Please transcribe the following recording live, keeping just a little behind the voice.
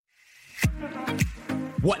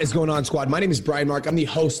What is going on, squad? My name is Brian Mark. I'm the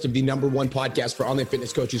host of the #1 podcast for online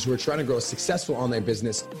fitness coaches who are trying to grow a successful online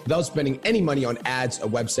business without spending any money on ads, a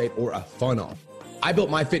website, or a funnel. I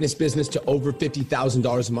built my fitness business to over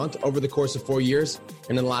 $50,000 a month over the course of 4 years.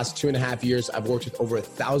 And in the last 2.5 years, I've worked with over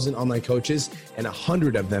 1,000 online coaches and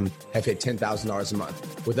 100 of them have hit $10,000 a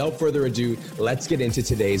month. Without further ado, let's get into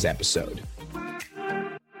today's episode.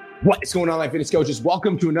 What is going on, online fitness coaches?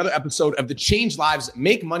 Welcome to another episode of the Change Lives,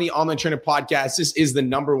 Make Money Online Trainer podcast. This is the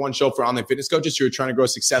 #1 show for online fitness coaches who are trying to grow a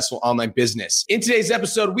successful online business. In today's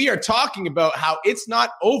episode, we are talking about how it's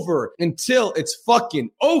not over until it's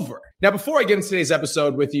fucking over. Now, before I get into today's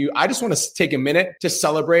episode with you, I just want to take a minute to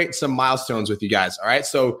celebrate some milestones with you guys. All right.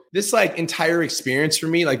 So this entire experience for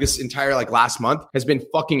me, this entire last month has been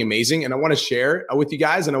fucking amazing. And I want to share with you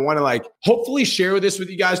guys. And I want to hopefully share this with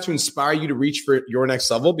you guys to inspire you to reach for your next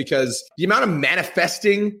level, because the amount of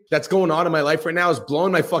manifesting that's going on in my life right now is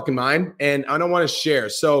blowing my fucking mind. And I don't want to share.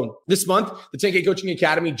 So this month, the 10K Coaching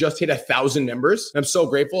Academy just hit 1,000 members. I'm so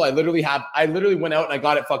grateful. I literally went out and I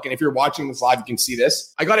got it fucking, if you're watching this live, you can see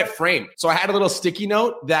this. I got it framed. So I had a little sticky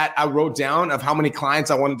note that I wrote down of how many clients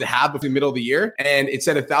I wanted to have before the middle of the year. And it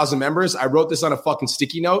said 1,000 members. I wrote this on a fucking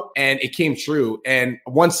sticky note and it came true. And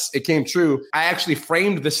once it came true, I actually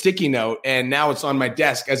framed the sticky note and now it's on my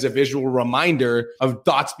desk as a visual reminder of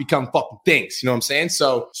thoughts become fucking things. You know what I'm saying?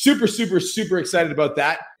 So super, super, super excited about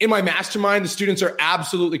that. In my mastermind, the students are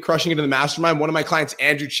absolutely crushing it in the mastermind. One of my clients,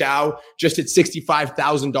 Andrew Chow, just hit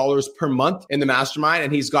 $65,000 per month in the mastermind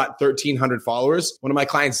and he's got 1,300 followers. One of my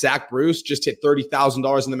clients, Zach Bruce, just hit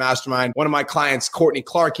 $30,000 in the mastermind. One of my clients, Courtney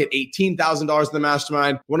Clark, hit $18,000 in the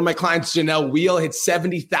mastermind. One of my clients, Janelle Wheel, hit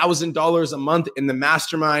 $70,000 a month in the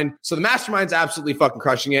mastermind. So the mastermind's absolutely fucking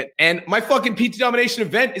crushing it. And my fucking PT Domination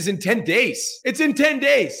event is in 10 days. It's in 10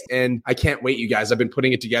 days. And I can't wait, you guys. I've been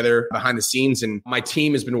putting it together behind the scenes and my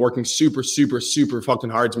team has been working super, super, super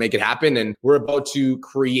fucking hard to make it happen. And we're about to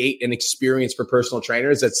create an experience for personal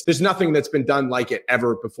trainers. There's nothing that's been done like it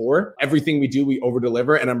ever before. Everything we do, we over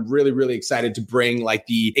deliver. And I'm really, really excited to bring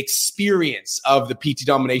the experience of the PT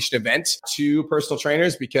Domination event to personal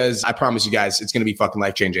trainers, because I promise you guys, it's going to be fucking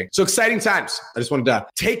life changing. So exciting times. I just wanted to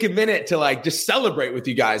take a minute to just celebrate with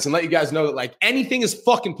you guys and let you guys know that anything is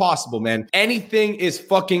fucking possible, man. Anything is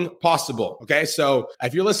fucking possible. Okay. So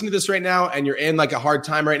if you're listening to this right now and you're in a hard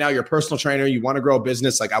time right now, you're a personal trainer, you want to grow a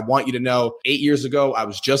business. I want you to know 8 years ago, I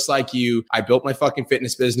was just like you. I built my fucking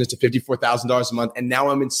fitness business to $54,000 a month. And now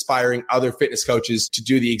I'm inspiring other fitness coaches to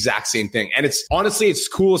do the exact same thing. And it's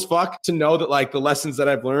cool as fuck to know that the lessons that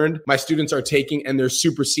I've learned, my students are taking and they're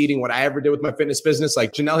superseding what I ever did with my fitness business.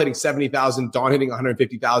 Janelle hitting 70,000, Dawn hitting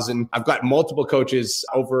 150,000. I've got multiple coaches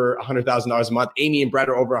over $100,000 a month. Amy and Brett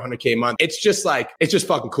are over 100K a month. It's just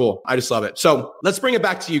fucking cool. I just love it. So let's bring it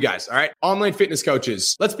back to you guys. All right. Online fitness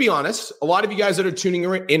coaches. Let's be honest. A lot of you guys that are tuning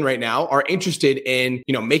in right now are interested in,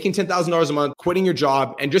 making $10,000 a month, quitting your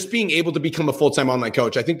job and just being able to become a full-time online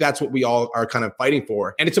coach. I think that's what we all are kind of fighting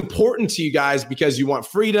for. And it's important to you guys because you want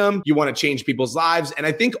freedom, you want to change people's lives. And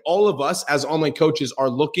I think all of us as online coaches are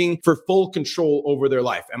looking for full control over their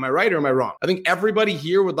life. Am I right or am I wrong? I think everybody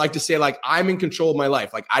here would like to say I'm in control of my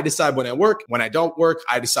life. I decide when I work, when I don't work,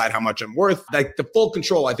 I decide how much I'm worth. The full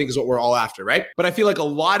control, I think, is what we're all after, right? But I feel a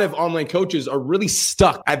lot of online coaches are really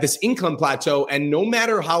stuck at this income plateau. And no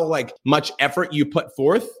matter how much effort you put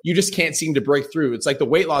forth, you just can't seem to break through. It's like the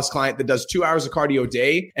weight loss client that does 2 hours of cardio a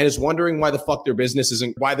day and is wondering why the fuck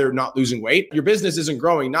why they're not losing weight. Your business isn't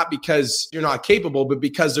growing, not because you're not capable, but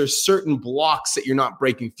because there's certain blocks that you're not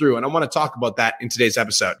breaking through. And I want to talk about that in today's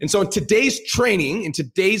episode. And so in today's training, in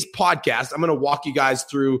today's podcast, I'm going to walk you guys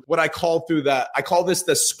through what I call this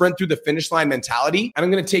the sprint through the finish line mentality. And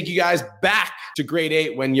I'm going to take you guys back to grade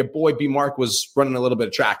 8 when your boy B Mark was running a little bit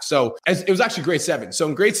of track. So it was actually grade 7. So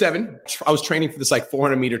in grade 7, I was training for this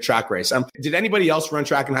 400 meter track race. Did anybody else run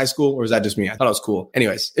track in high school or was that just me? I thought it was cool.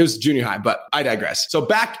 Anyways, it was junior high, but I digress. So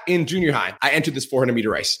back in junior high, I entered this 400 meter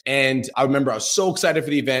race. And I remember I was so excited for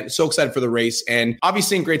the event, so excited for the race. And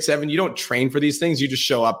obviously in grade 7, you don't train for these things. You just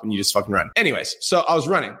show up and you just fucking run. Anyways, so I was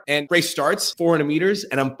running and race starts 400 meters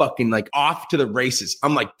and I'm fucking off to the races.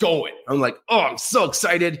 I'm going. I'm oh, I'm so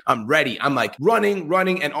excited. I'm ready. I'm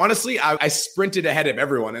running. And honestly, I sprinted ahead of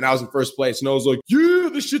everyone and I was in first place. And I was yeah,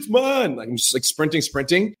 this shit's mine. I'm just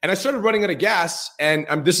sprinting. And I started running out of gas. And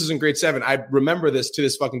this is in grade 7. I remember this to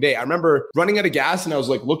this fucking day. I remember running out of gas and I was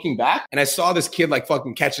looking back and I saw this kid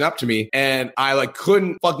fucking catching up to me. And I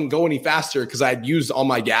couldn't fucking go any faster because I had used all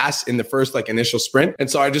my gas in the first initial sprint. And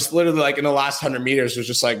so I just literally in the last 100 meters was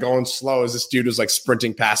just going slow as this dude was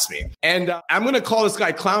sprinting past me. And I'm going to call this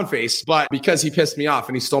guy Clownface, but because he pissed me off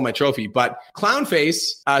and he stole my trophy. But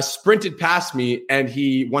Clownface sprinted past me virtually, and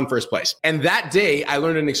he won first place. And that day, I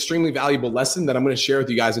learned an extremely valuable lesson that I'm going to share with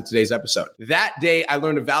you guys in today's episode. That day, I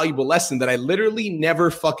learned a valuable lesson that I literally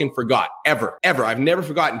never fucking forgot, ever. I've never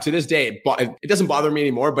forgotten. To this day, it doesn't bother me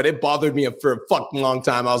anymore, but it bothered me for a fucking long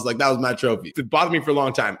time. I was like, that was my trophy. It bothered me for a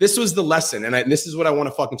long time. This was the lesson, and this is what I want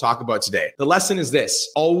to fucking talk about today. The lesson is this: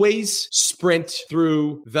 always sprint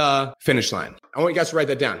through the finish line. I want you guys to write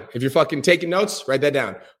that down. If you're fucking taking notes, write that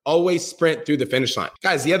down. Always sprint through the finish line.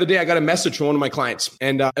 Guys, the other day I got a message from one of my clients,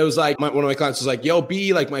 and it was like, one of my clients was like, yo,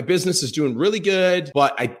 B, like my business is doing really good,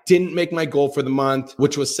 but I didn't make my goal for the month,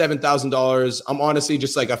 which was $7,000. I'm honestly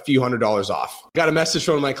just like a few $100s off. Got a message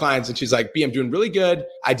from one of my clients, and she's like, B, I'm doing really good.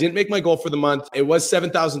 I didn't make my goal for the month. It was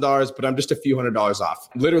 $7,000, but I'm just a few $100s off.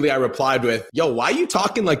 Literally, I replied with, yo, why are you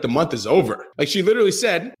talking like the month is over? Like, she literally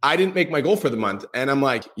said, I didn't make my goal for the month. And I'm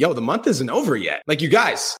like, yo, the month isn't over yet. Like, you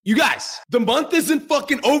guys, the month isn't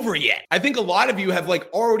fucking over yet. I think a lot of you have like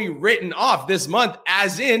already written off this month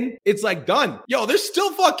as in it's like done. Yo, there's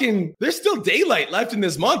still daylight left in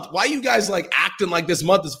this month. Why are you guys like acting like this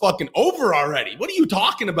month is fucking over already? What are you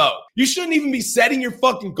talking about? You shouldn't even be setting your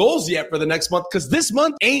fucking goals yet for the next month because this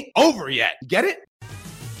month ain't over yet. Get it?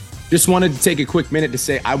 Just wanted to take a quick minute to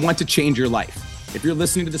say, I want to change your life. If you're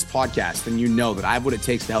listening to this podcast, then you know that I have what it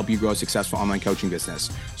takes to help you grow a successful online coaching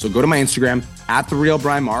business. So go to my Instagram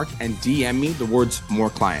 @TheRealBrianMark and DM me the words more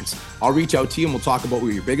clients. I'll reach out to you and we'll talk about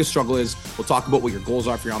what your biggest struggle is. We'll talk about what your goals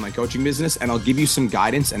are for your online coaching business, and I'll give you some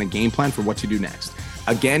guidance and a game plan for what to do next.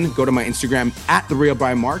 Again, go to my Instagram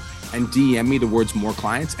 @TheRealBrianMark and DM me the words more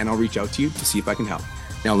clients, and I'll reach out to you to see if I can help.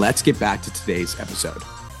 Now let's get back to today's episode.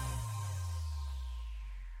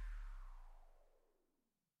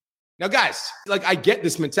 Now, guys, like I get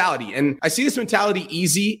this mentality, and I see this mentality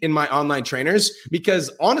easy in my online trainers because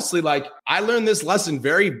honestly, like I learned this lesson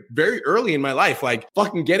very, very early in my life. Like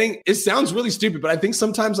fucking it sounds really stupid, but I think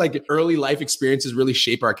sometimes like early life experiences really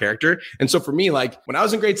shape our character. And so for me, like when I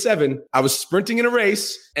was in grade 7, I was sprinting in a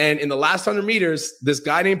race, and in the last 100 meters, this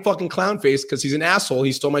guy named fucking Clownface, because he's an asshole,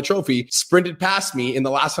 he stole my trophy, sprinted past me in the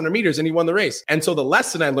last 100 meters and he won the race. And so the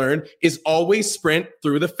lesson I learned is always sprint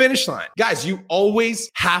through the finish line. Guys, you always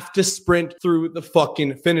have to sprint through the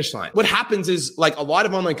fucking finish line. What happens is like a lot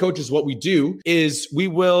of online coaches, what we do is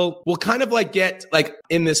we'll kind of like get like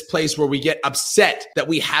in this place where we get upset that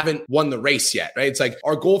we haven't won the race yet, right? It's like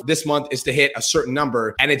our goal this month is to hit a certain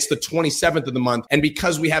number and it's the 27th of the month. And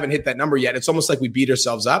because we haven't hit that number yet, it's almost like we beat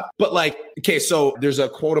ourselves up. But like, okay, so there's a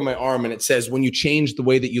quote on my arm and it says, when you change the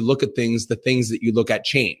way that you look at things, the things that you look at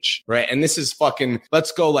change, right? And this is fucking,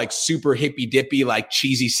 let's go like super hippy dippy, like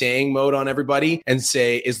cheesy saying mode on everybody and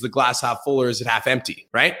say, is the glass half full or is it half empty,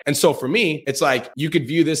 right? And so for me, it's like, you could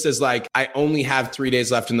view this as like, I only have 3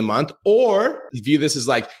 days left in the month, or you view this as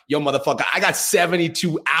like, yo, motherfucker, I got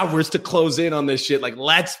 72 hours to close in on this shit. Like,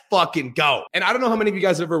 let's fucking go. And I don't know how many of you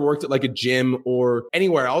guys have ever worked at like a gym or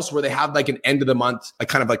anywhere else where they have like an end of the month, like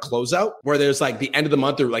kind of like closeout, where there's like the end of the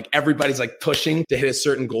month or like everybody's like pushing to hit a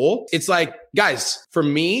certain goal. It's like, guys, for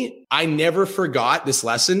me, I never forgot this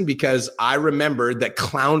lesson because I remembered that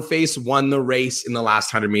Clownface won the race in the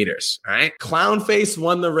last 100 meters. All right. Clownface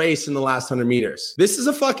won the race in the last 100 meters. This is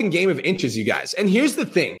a fucking game of inches, you guys. And here's the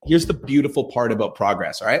thing. Here's the beautiful part about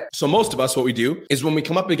progress. All right. So most of us, what we do is when we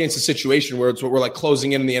come up against a situation where it's what we're like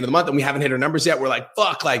closing in the end of the month and we haven't hit our numbers yet, we're like,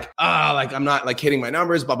 fuck, like, like I'm not like hitting my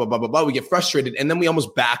numbers, blah, blah, blah, blah, blah. We get frustrated. And then we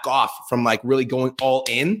almost back off from like really going all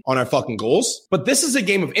in on our fucking goals. But this is a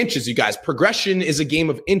game of inches, you guys. Progression is a game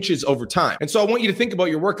of inches over time. And so I want you to think about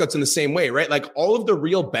your workouts in the same way, right? Like all of the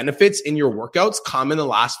real benefits in your workouts come in the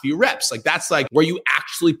last few reps. Like that's like where you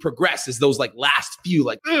actually progress, is those like last few,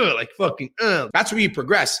 like fucking. That's where you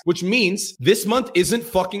progress, which means this month isn't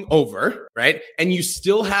fucking over, right? And you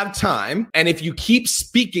still have time. And if you keep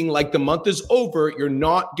speaking like the month is over, you're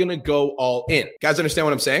not going to go all in. Guys, understand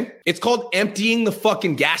what I'm saying? It's called emptying the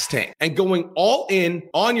fucking gas tank and going all in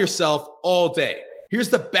on yourself all day. Here's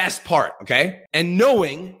the best part, okay? And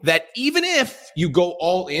knowing that even if you go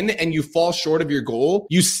all in and you fall short of your goal,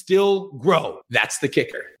 you still grow. That's the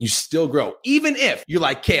kicker. You still grow. Even if you're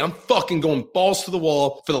like, okay, I'm fucking going balls to the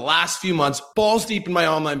wall for the last few months, balls deep in my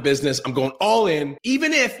online business. I'm going all in.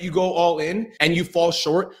 Even if you go all in and you fall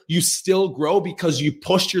short, you still grow because you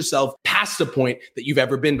pushed yourself past the point that you've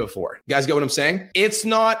ever been before. You guys get what I'm saying? It's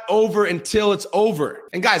not over until it's over.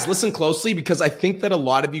 And guys, listen closely because I think that a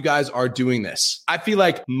lot of you guys are doing this. I feel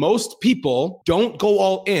like most people don't go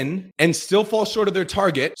all in and still fall short of their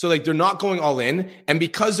target. So like they're not going all in. And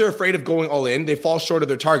because they're afraid of going all in, they fall short of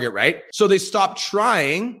their target, right? So they stop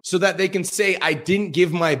trying so that they can say, I didn't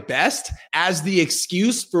give my best as the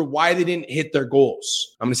excuse for why they didn't hit their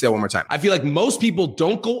goals. I'm going to say that one more time. I feel like most people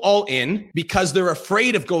don't go all in because they're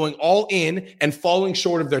afraid of going all in and falling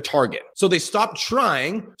short of their target. So they stop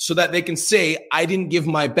trying so that they can say, I didn't give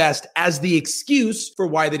my best as the excuse for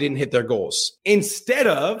why they didn't hit their goals. Instead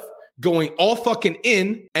of going all fucking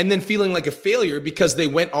in and then feeling like a failure because they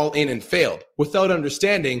went all in and failed, without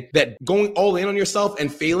understanding that going all in on yourself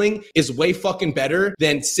and failing is way fucking better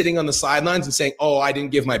than sitting on the sidelines and saying, oh, I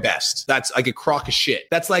didn't give my best. That's like a crock of shit.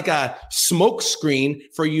 That's like a smoke screen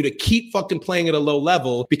for you to keep fucking playing at a low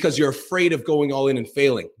level because you're afraid of going all in and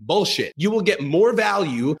failing. Bullshit. You will get more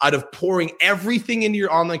value out of pouring everything into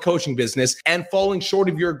your online coaching business and falling short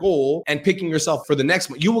of your goal and picking yourself for the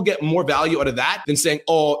next one. You will get more value out of that than saying,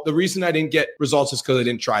 oh, the reason I didn't get results is because I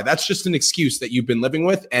didn't try. That's just an excuse that you've been living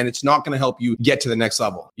with, and it's not going to help you get to the next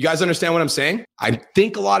level. You guys understand what I'm saying? I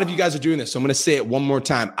think a lot of you guys are doing this, so I'm going to say it one more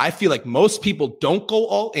time. I feel like most people don't go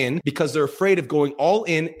all in because they're afraid of going all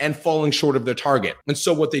in and falling short of their target. And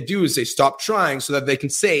so what they do is they stop trying so that they can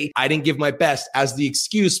say, I didn't give my best as the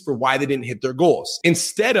excuse for why they didn't hit their goals,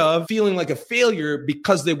 instead of feeling like a failure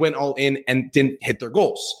because they went all in and didn't hit their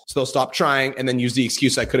goals. So they'll stop trying and then use the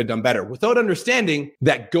excuse, I could have done better, without understanding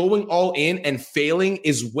that going all in and failing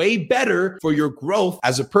is way better for your growth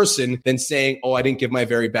as a person than saying, oh, I didn't give my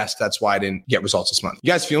very best. That's why I didn't get results this month.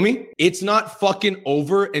 You guys feel me? It's not fucking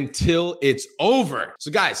over until it's over.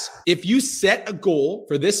 So guys, if you set a goal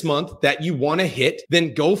for this month that you want to hit,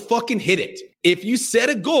 then go fucking hit it. If you set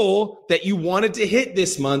a goal that you wanted to hit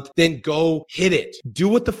this month, then go hit it. Do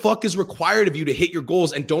what the fuck is required of you to hit your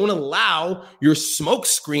goals, and don't allow your smoke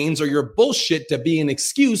screens or your bullshit to be an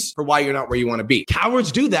excuse for why you're not where you want to be.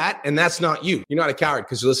 Cowards do that, and that's not you. You're not a coward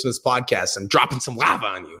because you listen to this podcast and dropping some lava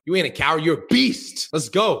on you. You ain't a coward. You're a beast. Let's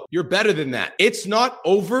go. You're better than that. It's not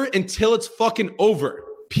over until it's fucking over.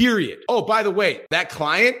 Period. Oh, by the way, that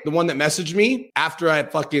client, the one that messaged me after I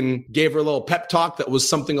fucking gave her a little pep talk that was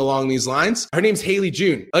something along these lines, her name's Haley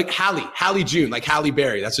June. Like Hallie June, like Halle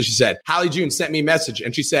Berry. That's what she said. Hallie June sent me a message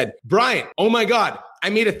and she said, Brian, oh my God, I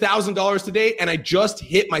made $1,000 today and I just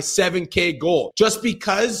hit my 7K goal just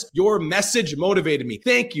because your message motivated me.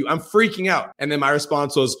 Thank you. I'm freaking out. And then my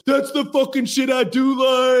response was, that's the fucking shit I do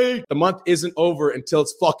like. The month isn't over until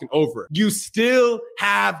it's fucking over. You still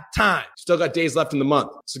have time. Still got days left in the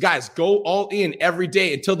month. So guys, go all in every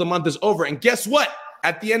day until the month is over. And guess what?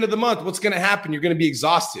 At the end of the month, what's going to happen? You're going to be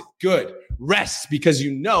exhausted. Good. Rest, because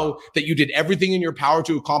you know that you did everything in your power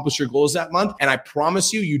to accomplish your goals that month. And I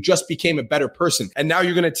promise you, you just became a better person. And now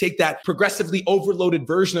you're going to take that progressively overloaded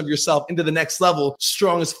version of yourself into the next level,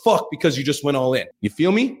 strong as fuck, because you just went all in. You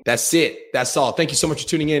feel me? That's it. That's all. Thank you so much for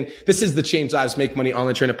tuning in. This is the Change Lives, Make Money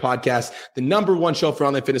Online Trainer Podcast, the #1 show for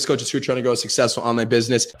online fitness coaches who are trying to grow a successful online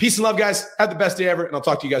business. Peace and love, guys. Have the best day ever. And I'll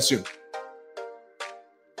talk to you guys soon.